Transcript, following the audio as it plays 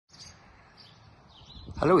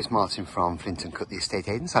Hello, it's Martin from Flint&Cook, the estate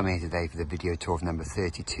agents. I'm here today for the video tour of number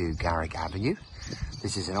 32 Garrick Avenue.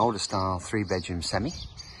 This is an older style 3-bedroom semi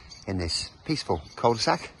in this peaceful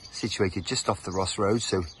cul-de-sac situated just off the Ross Road,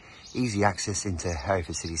 so easy access into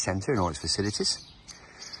Hereford city centre and all its facilities.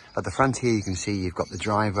 At the front here you can see you've got the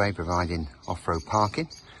driveway providing off-road parking,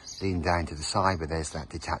 leading down to the side where there's that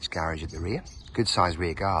detached garage at the rear. Good sized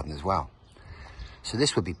rear garden as well. So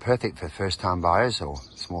this would be perfect for first time buyers or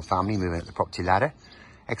small family moving up the property ladder.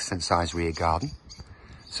 Excellent sized rear garden.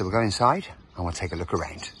 So we'll go inside and we'll take a look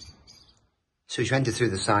around. So as you enter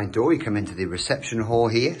through the side door, you come into the reception hall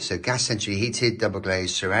here. So gas centrally heated, double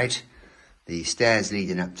glazed throughout. The stairs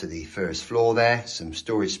leading up to the first floor there. Some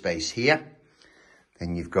storage space here.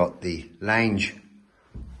 Then you've got the lounge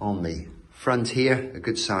on the front here. A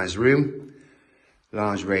good sized room.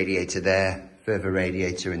 Large radiator there. Further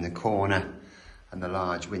radiator in the corner. And the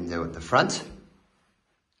large window at the front.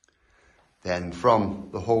 Then from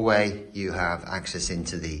the hallway, you have access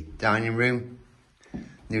into the dining room.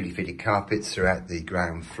 Newly fitted carpets throughout the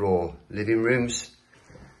ground floor living rooms.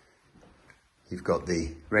 You've got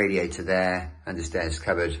the radiator there and the stairs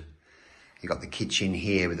cupboard. You've got the kitchen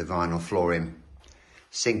here with the vinyl flooring.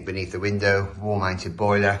 Sink beneath the window, wall mounted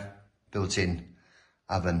boiler, built-in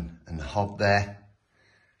oven and hob there.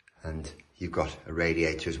 And you've got a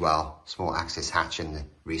radiator as well, small access hatch and the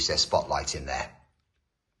recessed spotlight in there.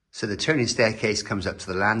 So the turning staircase comes up to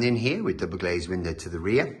the landing here with double glazed window to the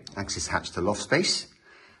rear, access hatch to loft space.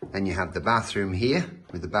 Then you have the bathroom here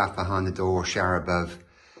with the bath behind the door, shower above,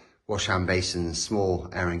 wash hand basin, small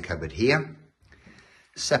airing cupboard here.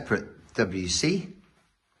 Separate WC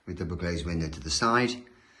with double glazed window to the side.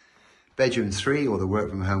 Bedroom 3 or the work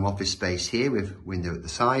from home office space here with window at the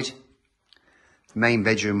side. The main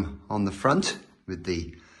bedroom on the front with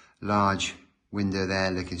the large window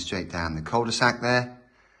there looking straight down the cul-de-sac there.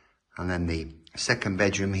 And then the second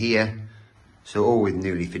bedroom here, so all with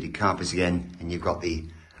newly fitted carpets again, and you've got the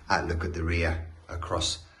outlook at the rear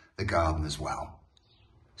across the garden as well.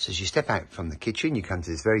 So as you step out from the kitchen, you come to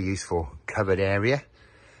this very useful covered area,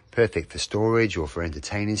 perfect for storage or for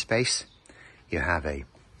entertaining space. You have a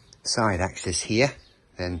side access here,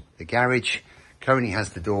 then the garage currently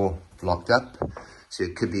has the door locked up, so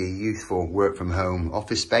it could be a useful work from home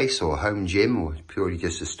office space or home gym or purely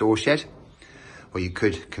just a store shed. Or you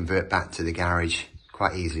could convert back to the garage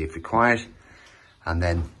quite easily if required. And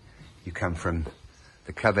then you come from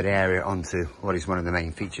the covered area onto what is one of the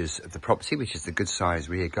main features of the property, which is the good sized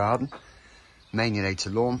rear garden.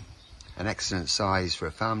 Manualated lawn, an excellent size for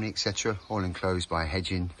a family, etc. All enclosed by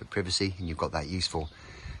hedging for privacy. And you've got that useful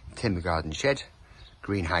timber garden shed,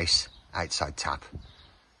 greenhouse, outside tap.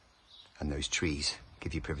 And those trees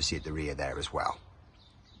give you privacy at the rear there as well.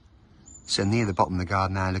 So near the bottom of the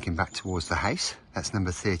garden now, looking back towards the house, that's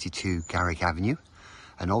number 32 Garrick Avenue,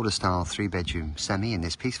 an older style 3-bedroom semi in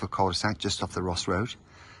this peaceful cul-de-sac just off the Ross Road,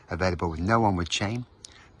 available with no onward chain,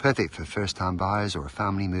 perfect for first time buyers or a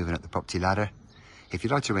family moving up the property ladder. If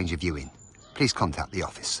you'd like to arrange a viewing, please contact the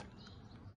office.